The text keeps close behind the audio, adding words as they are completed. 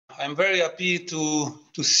I'm very happy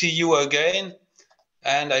to see you again,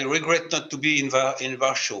 and I regret not to be in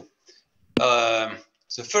Warsaw.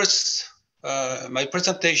 The first, my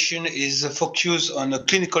presentation is focused on a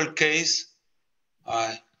clinical case.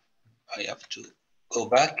 I have to go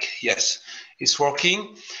back. Yes, it's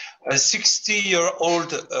working. A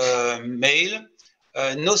 60-year-old male,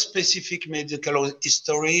 no specific medical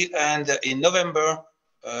history, and in November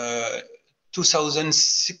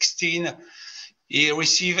 2016, he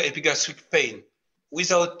received epigastric pain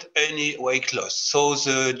without any weight loss. So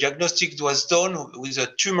the diagnostic was done with a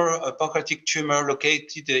tumor, a pancreatic tumor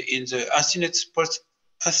located in the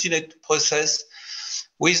uncinate process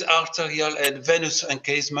with arterial and venous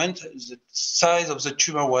encasement. The size of the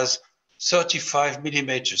tumor was 35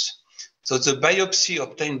 millimeters. So the biopsy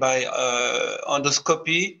obtained by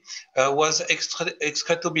endoscopy was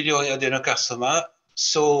excretobiliary adenocarcinoma.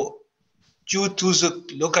 So due to the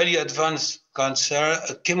locally advanced cancer,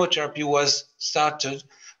 chemotherapy was started,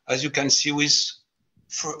 as you can see, with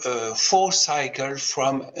 4 cycles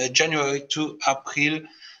from January to April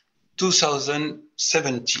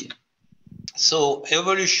 2017. So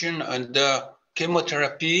evolution under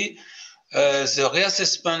chemotherapy, the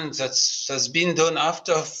reassessment that has been done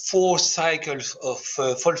after 4 cycles of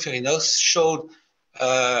FOLFIRINOX showed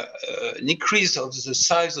an increase of the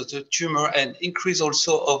size of the tumor and increase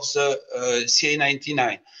also of the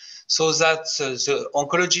CA19-9. So that the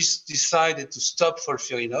oncologist decided to stop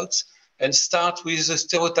FOLFIRINOX and start with the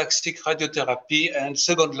stereotactic radiotherapy and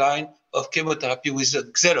second line of chemotherapy with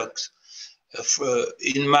Xelox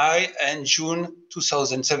in May and June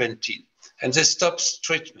 2017. And they stopped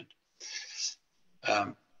treatment.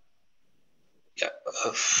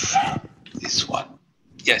 This one.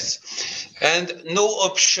 Yes, and no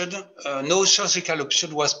option, no surgical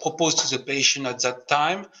option was proposed to the patient at that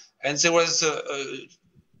time, and there was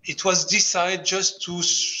it was decided just to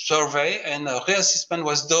survey, and a reassessment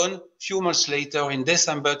was done a few months later in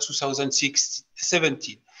December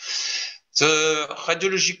 2017. The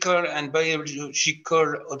radiological and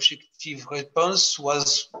biological objective response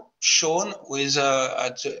was shown with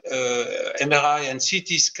at MRI and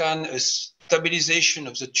CT scan a stabilization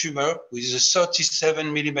of the tumor with a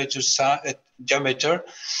 37 millimeter diameter.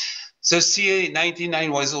 The CA19-9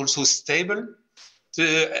 was also stable.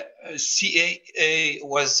 The CAA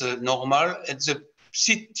was normal, and the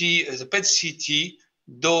CT, the PET CT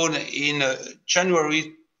done in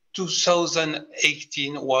January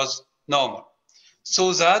 2018 was normal.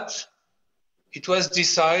 So that it was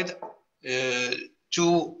decided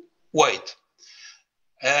to wait.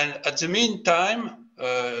 And at the meantime,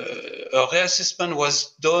 a reassessment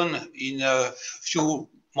was done in a few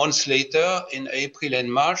months later, in April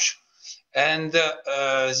and March, and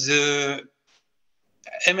the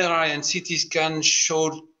MRI and CT scan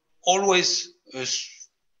showed always a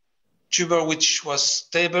tumor which was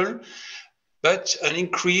stable, but an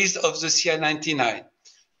increase of the CA19-9.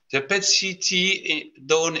 The PET CT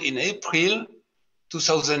done in April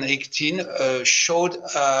 2018 showed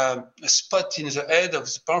a spot in the head of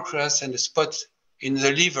the pancreas and a spot in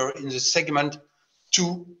the liver in the segment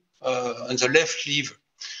 2 on the left liver.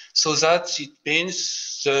 So that it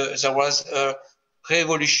means there was a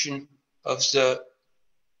re-evolution of the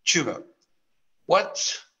tumor.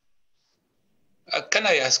 What can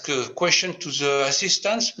I ask a question to the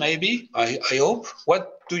assistants? Maybe I hope.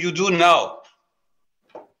 What do you do now?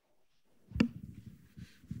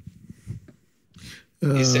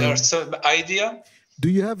 Is there some idea? Do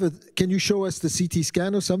you have a? Can you show us the CT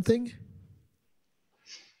scan or something?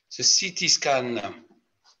 The CT scan,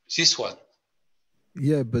 this one.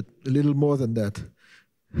 Yeah, but a little more than that.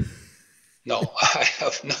 No, I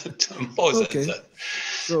have not more than that.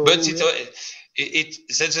 So but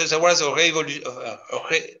there was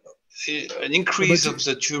an increase of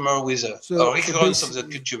the tumor with a recurrence of the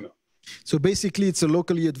tumor. So basically, it's a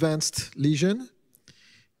locally advanced lesion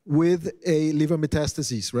with a liver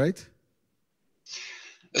metastasis, right?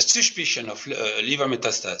 A suspicion of liver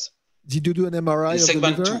metastasis. Did you do an MRI of the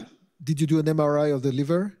liver? 2. Did you do an MRI of the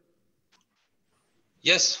liver?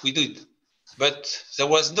 Yes, we did. But there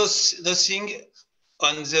was nothing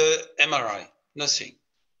on the MRI, nothing.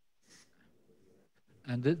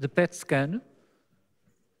 And the PET scan?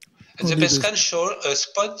 And the PET scan showed a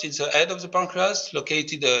spot in the head of the pancreas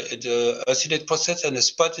located at the acylate process and a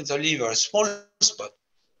spot in the liver, a small spot.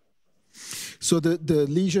 So the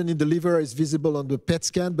lesion in the liver is visible on the PET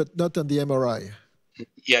scan, but not on the MRI?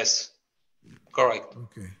 Yes, correct.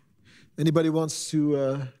 Okay. Anybody wants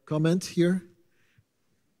to comment here?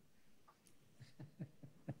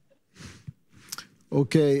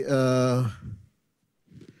 Okay.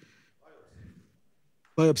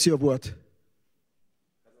 Biopsy of what?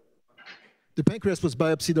 The pancreas was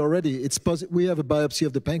biopsied already. We have a biopsy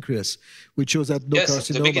of the pancreas, which shows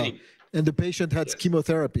adenocarcinoma. And the patient had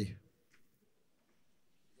chemotherapy.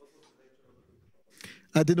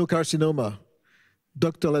 Adenocarcinoma,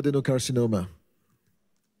 ductal adenocarcinoma.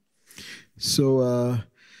 So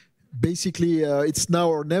basically, it's now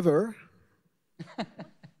or never,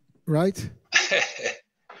 right?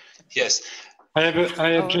 Yes. I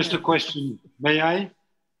have just a question. May I?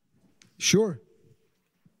 Sure.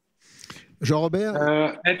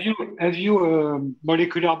 Jean-Robert? Have you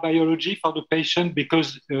molecular biology for the patient?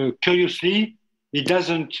 Because curiously, he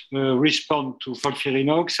doesn't respond to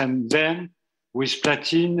FOLFIRINOX, and then with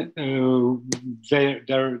platinum,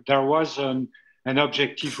 there was an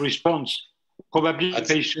objective response. Probably the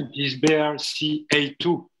patient is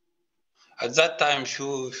BRCA2. At that time,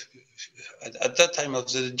 at that time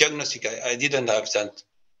of the diagnostic, I didn't have that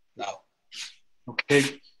now.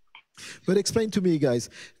 Okay. But explain to me, guys.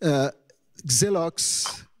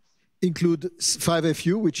 Xelox include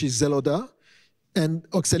 5-FU, which is Xeloda, and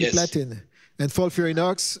oxaliplatin. Yes. And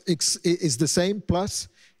FOLFIRINOX is the same plus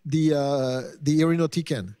the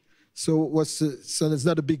irinotecan. So there's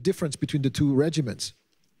not a big difference between the two regimens.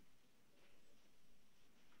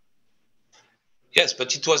 Yes,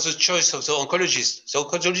 but it was a choice of the oncologist. The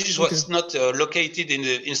oncologist was not located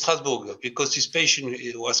in Strasbourg because this patient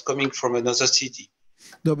was coming from another city.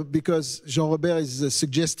 No, but because Jean-Robert is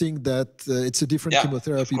suggesting that it's a different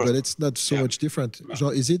chemotherapy, but it's not so much different.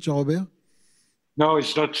 Is it, Jean-Robert? No,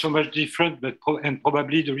 it's not so much different, but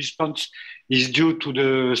probably the response is due to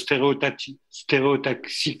the stereotaxic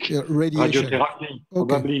radiotherapy.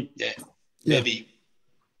 Probably. Yeah, maybe.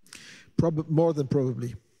 More than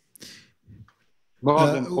probably. More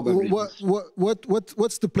than probably.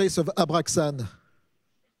 What's the place of Abraxane?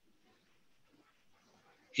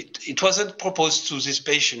 It wasn't proposed to this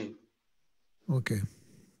patient. Okay.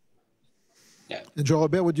 Yeah. And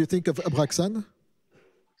Jean-Robert, what do you think of Abraxane?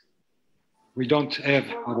 We don't have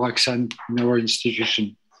Abraxane in our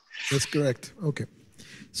institution. That's correct. Okay.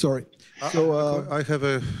 Sorry. So I have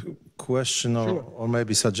a question or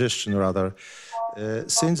maybe suggestion rather.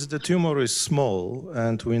 Since the tumor is small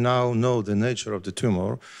and we now know the nature of the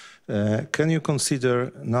tumor, can you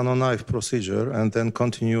consider nanoknife procedure and then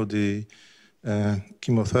continue the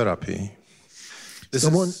chemotherapy? This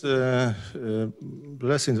is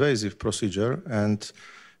less invasive procedure, and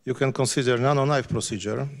you can consider nanoknife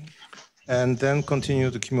procedure and then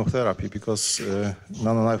continue the chemotherapy because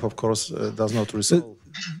nanoknife, of course, does not resolve.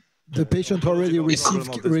 The patient already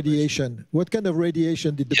received radiation. What kind of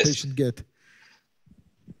radiation did the patient get?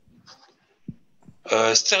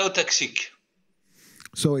 Stereotaxic.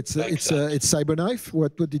 So it's CyberKnife.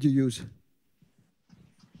 What did you use?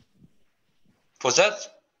 For that,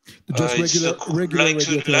 just regular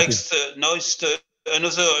radiotherapy. No, it's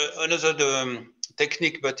another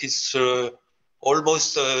technique, but it's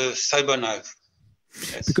almost CyberKnife.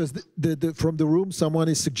 Yes. Because from the room, someone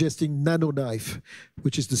is suggesting nanoknife,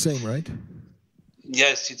 which is the same, right?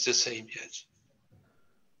 Yes, it's the same. Yes.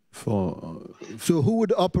 So who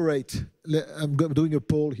would operate? I'm doing a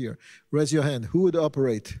poll here. Raise your hand. Who would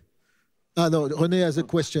operate? No, René has a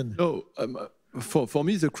question. No, for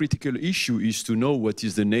me, the critical issue is to know what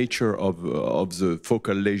is the nature of the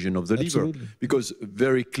focal lesion of the liver. Because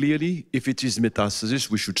very clearly, if it is metastasis,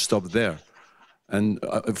 we should stop there. And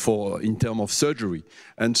in terms of surgery.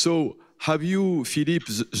 And so, have you, Philippe,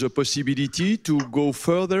 the possibility to go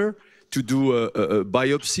further to do a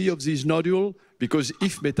biopsy of this nodule? Because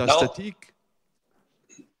if metastatic,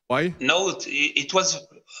 why? No, it was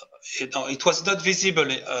not visible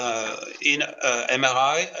in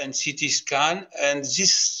MRI and CT scan, and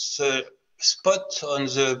this spot on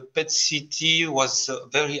the PET CT was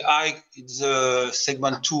very high in the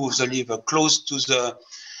segment 2 of the liver, close to the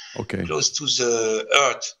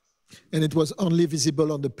earth. And it was only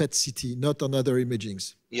visible on the PET CT, not on other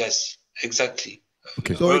imagings. Yes, exactly.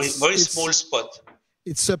 Okay. So very small spot.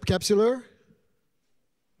 It's subcapsular?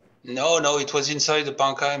 No, it was inside the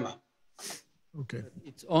parenchyma. Okay.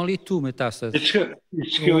 It's only 2 metastases.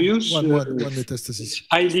 It's curious. One metastasis. It's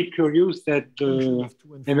highly curious that the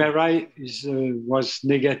MRI was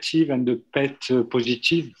negative and the PET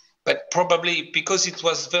positive. But probably because it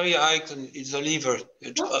was very high in the liver,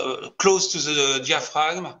 close to the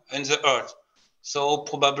diaphragm and the heart. So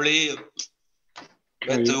probably,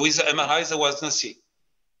 but with the MRI, there was nothing.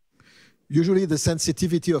 Usually the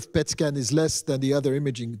sensitivity of PET scan is less than the other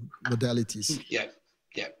imaging modalities. Yeah.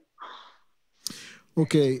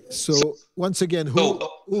 Okay, so once again, who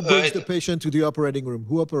brings the patient to the operating room?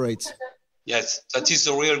 Who operates? Yes, that is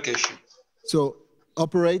the real question. So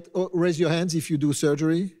operate, raise your hands if you do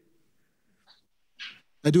surgery.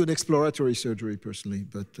 I do an exploratory surgery personally,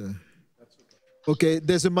 but okay.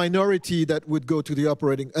 There's a minority that would go to the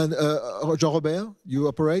operating. And Jean-Robert, you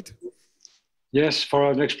operate? Yes,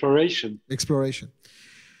 for an exploration. Exploration.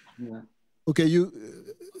 Yeah. Okay,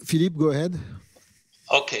 Philippe, go ahead.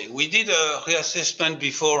 Okay, we did a reassessment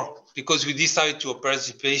before because we decided to operate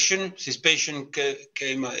the patient. This patient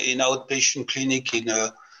came in outpatient clinic in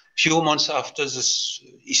a few months after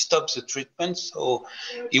he stopped the treatment. So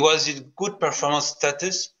he was in good performance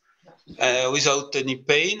status without any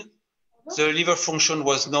pain. The liver function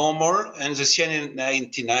was normal and the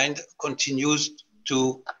CA99 continues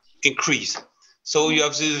to increase. So you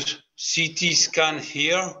have the CT scan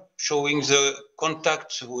here showing the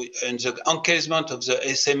contact and the encasement of the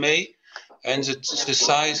SMA and the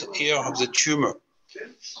size here of the tumor.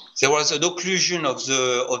 There was an occlusion of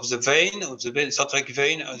the vein, of the centric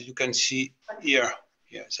vein, as you can see here.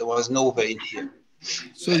 Yeah, there was no vein here.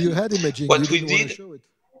 So you had imaging. What you we didn't want to show it.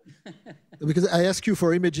 Because I asked you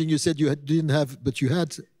for imaging, you said you didn't have, but you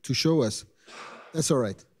had to show us. That's all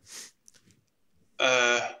right.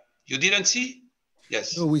 You didn't see?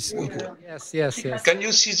 Yes. No, we see. Okay. Yes. Can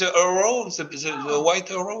you see the arrow, the white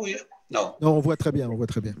arrow here? No. No, on voit très bien, on voit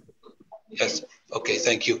très bien. Yes. Okay,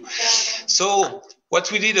 thank you. So what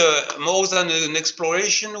we did, more than an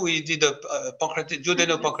exploration, we did a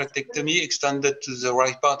duodenopancreatectomy extended to the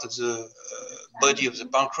right part of the body of the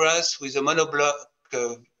pancreas with a monoblock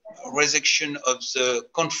resection of the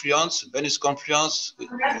confluence, venous confluence,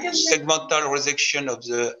 segmental resection of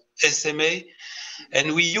the SMA.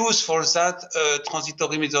 And we use for that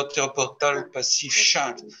transitory mesenteroportal passive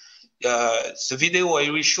shunt. The video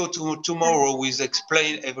I will show tomorrow will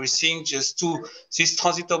explain everything. Just this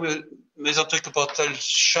transitory mesenteroportal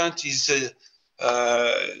shunt is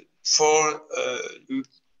for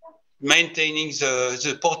maintaining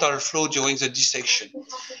the portal flow during the dissection.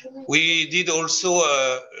 We did also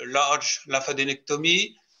a large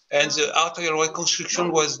lymphadenectomy, and the arterial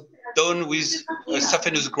reconstruction was done with a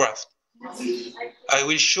saphenous graft. I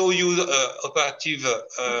will show you the operative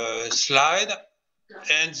slide,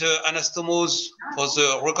 and the anastomose for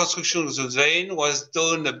the reconstruction of the vein was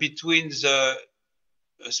done between the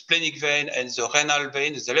splenic vein and the renal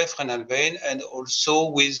vein, the left renal vein, and also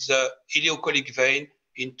with the ileocholic vein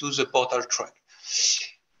into the portal tract.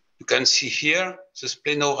 You can see here the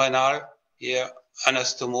splenorenal, here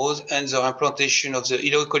anastomose, and the implantation of the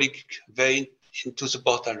ileocholic vein into the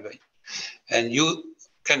portal vein. And you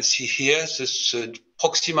can see here this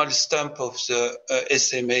proximal stump of the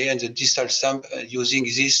SMA and the distal stump using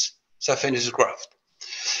this saphenous graft.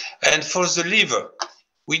 And for the liver,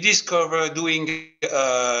 we discovered doing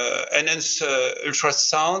enhanced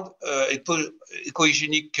ultrasound,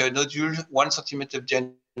 echohygienic nodule, 1 centimeter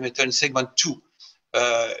diameter in segment 2.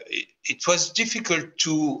 It was difficult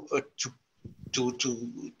to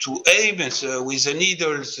aim with the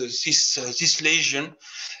needles this lesion.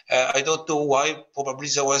 I don't know why. Probably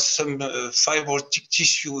there was some fibrotic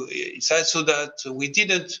tissue inside, so that we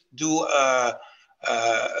didn't do a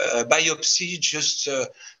biopsy just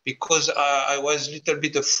because I was a little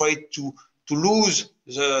bit afraid to lose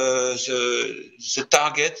the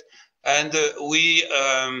target, and we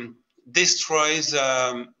destroy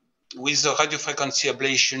with the radiofrequency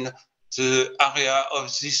ablation the area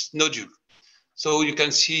of this nodule. So you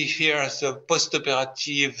can see here the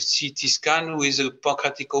post-operative CT scan with a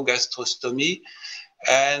pancreaticogastrostomy,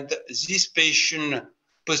 and this patient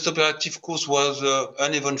post-operative course was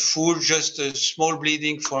uneventful, just a small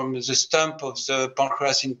bleeding from the stump of the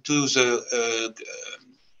pancreas into the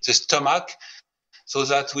stomach, so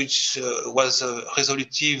that which was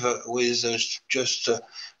resolutive with just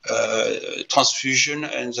transfusion,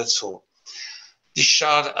 and that's all.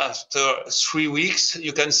 Discharged after 3 weeks.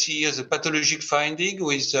 You can see here the pathologic finding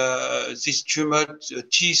with this tumor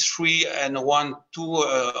T3 and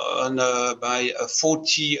 1-2 by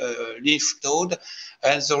 40 lymph node,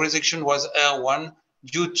 and the resection was R1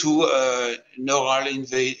 due to neural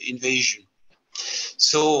invasion.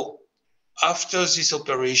 So after this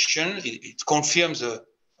operation, it confirms the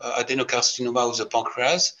adenocarcinoma of the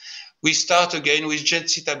pancreas. We start again with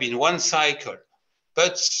gemcitabine, 1 cycle.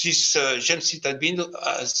 But this gemcitabine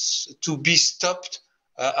has to be stopped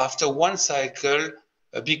after 1 cycle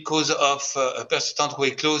because of a persistent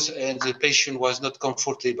weight loss, and the patient was not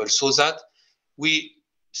comfortable. So that we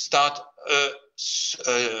start a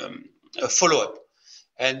follow-up.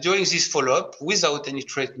 And during this follow-up, without any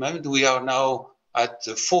treatment, we are now at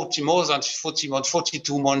more than 40 months,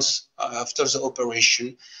 42 months after the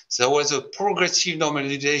operation. There was a progressive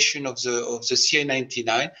normalization of the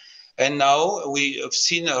CA99. And now we have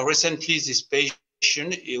seen recently this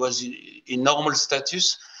patient, he was in normal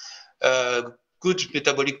status, good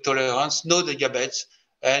metabolic tolerance, no diabetes,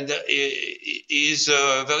 and is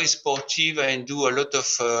very sportive and do a lot of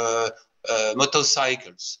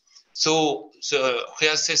motorcycles. So the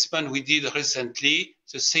reassessment we did recently,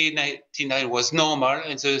 the CA19-9 was normal,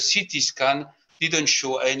 and the CT scan didn't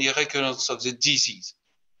show any recurrence of the disease.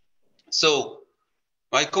 So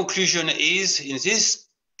my conclusion is, in this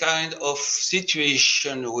kind of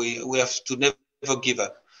situation, we have to never give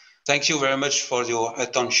up. Thank you very much for your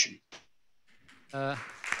attention.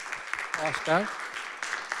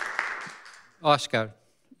 Oscar,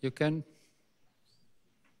 you can.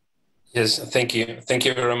 Yes, thank you. Thank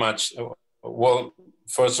you very much. Well,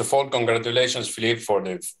 first of all, congratulations, Philippe, for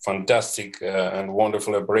the fantastic and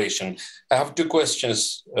wonderful operation. I have two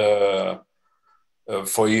questions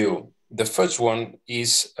for you. The first one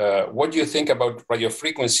is, what do you think about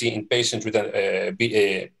radiofrequency in patients with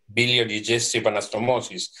biliary digestive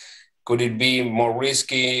anastomosis? Could it be more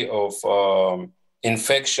risky of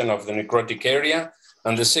infection of the necrotic area?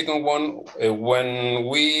 And the second one, when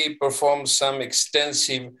we perform some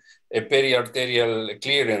extensive periarterial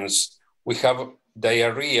clearance, we have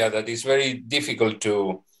diarrhea that is very difficult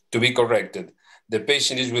to be corrected. The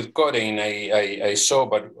patient is with codeine, I saw,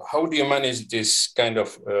 but how do you manage this kind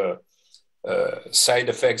of side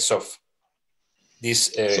effects of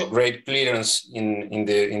this great clearance in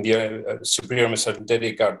the superior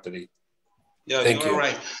mesenteric artery? Yeah, Thank you.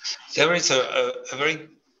 Right. There is a very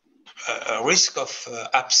risk of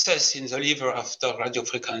abscess in the liver after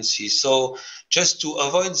radiofrequency. So just to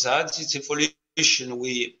avoid that, this evolution,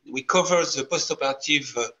 we cover the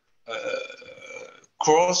postoperative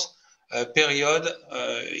course period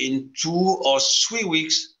in 2 or 3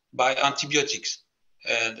 weeks by antibiotics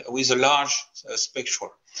and with a large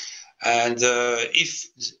spectrum. And if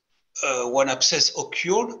one abscess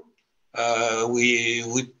occurred, we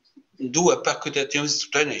do a percutaneous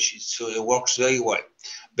drainage, so it works very well.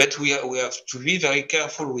 But we have to be very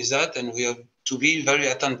careful with that, and we have to be very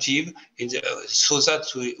attentive so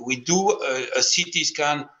that we do a CT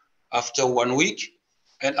scan after 1 week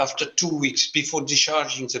and after 2 weeks before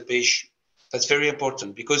discharging the patient. That's very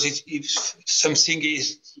important, because if something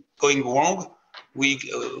is going wrong, we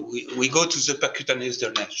go to the percutaneous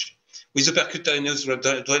drainage. With the percutaneous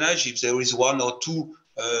drainage, if there is 1 or 2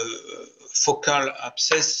 focal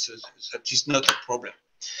abscess, that is not a problem.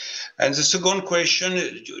 And the second question,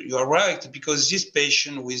 you are right, because this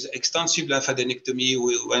patient with extensive lymphadenectomy,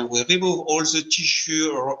 when we remove all the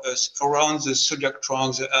tissue around the celiac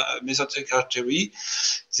trunk, the mesenteric artery,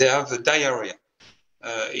 they have diarrhea.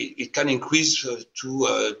 It can increase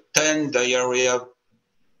to 10 diarrhea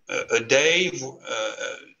a day,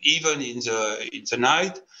 even in the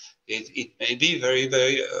night. It may be very,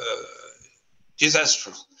 very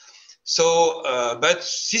disastrous. So, but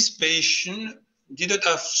this patient didn't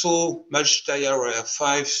have so much diarrhea,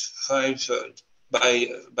 5 per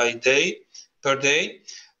day.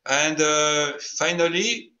 And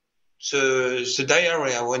finally, the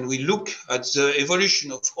diarrhea, when we look at the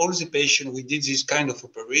evolution of all the patients, we did this kind of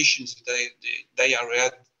operations, the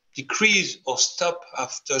diarrhea decrease or stop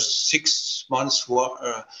after 6 months,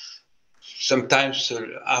 sometimes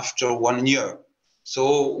after 1 year.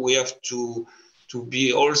 So we have to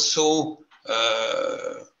be also,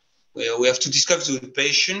 we have to discuss with the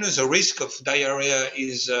patient. The risk of diarrhea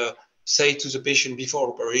is say to the patient before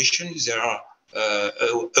operation. They are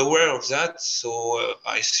aware of that. So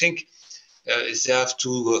I think they have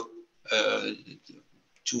to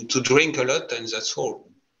drink a lot, and that's all.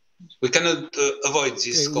 We cannot avoid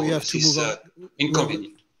this,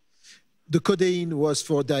 inconvenience. The codeine was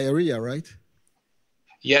for diarrhea, right?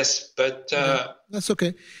 Yes, but that's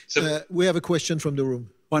okay. We have a question from the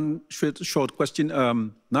room. One short question.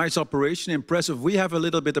 Nice operation, impressive. We have a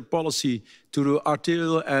little bit of policy to do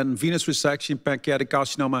arterial and venous resection, pancreatic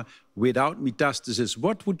carcinoma without metastasis.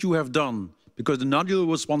 What would you have done? Because the nodule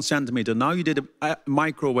was 1 centimeter. Now you did a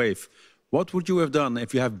microwave. What would you have done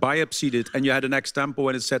if you have biopsied it and you had an extempo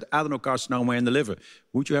and it said adenocarcinoma in the liver?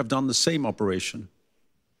 Would you have done the same operation?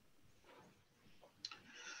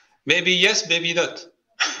 Maybe yes, maybe not.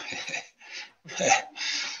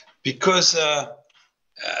 Because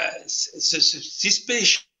this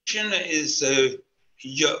patient is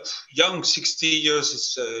young, 60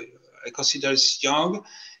 years, I consider is young.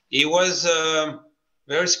 He was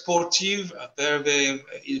very sportive,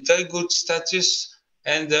 very good status,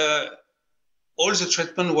 and all the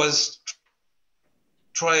treatment was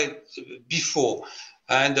tried before.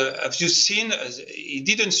 And have you seen, he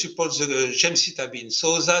didn't support the gemcitabine,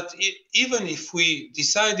 so that even if we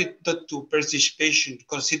decided not to operate this patient,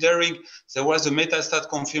 considering there was a metastat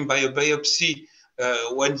confirmed by a biopsy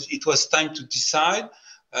when it was time to decide,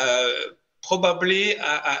 probably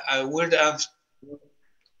I would have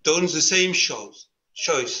done the same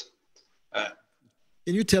choice.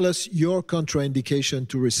 Can you tell us your contraindication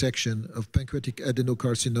to resection of pancreatic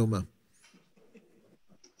adenocarcinoma?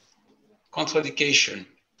 Contraindication.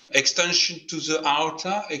 Extension to the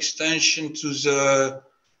aorta, extension to the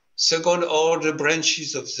second order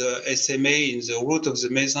branches of the SMA in the root of the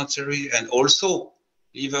mesentery, and also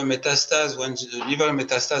liver metastases when the liver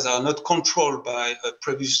metastases are not controlled by a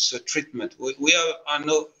previous treatment. We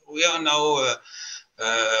are now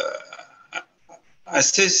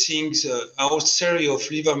assessing our series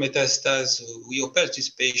of liver metastases. We operate this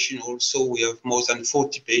patient also. We have more than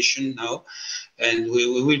 40 patients now, and we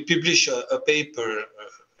will publish a paper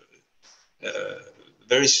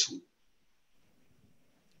very soon.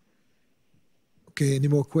 Okay, any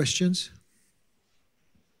more questions?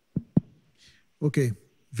 Okay,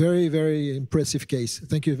 very, very impressive case.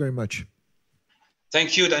 Thank you very much.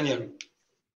 Thank you, Daniel.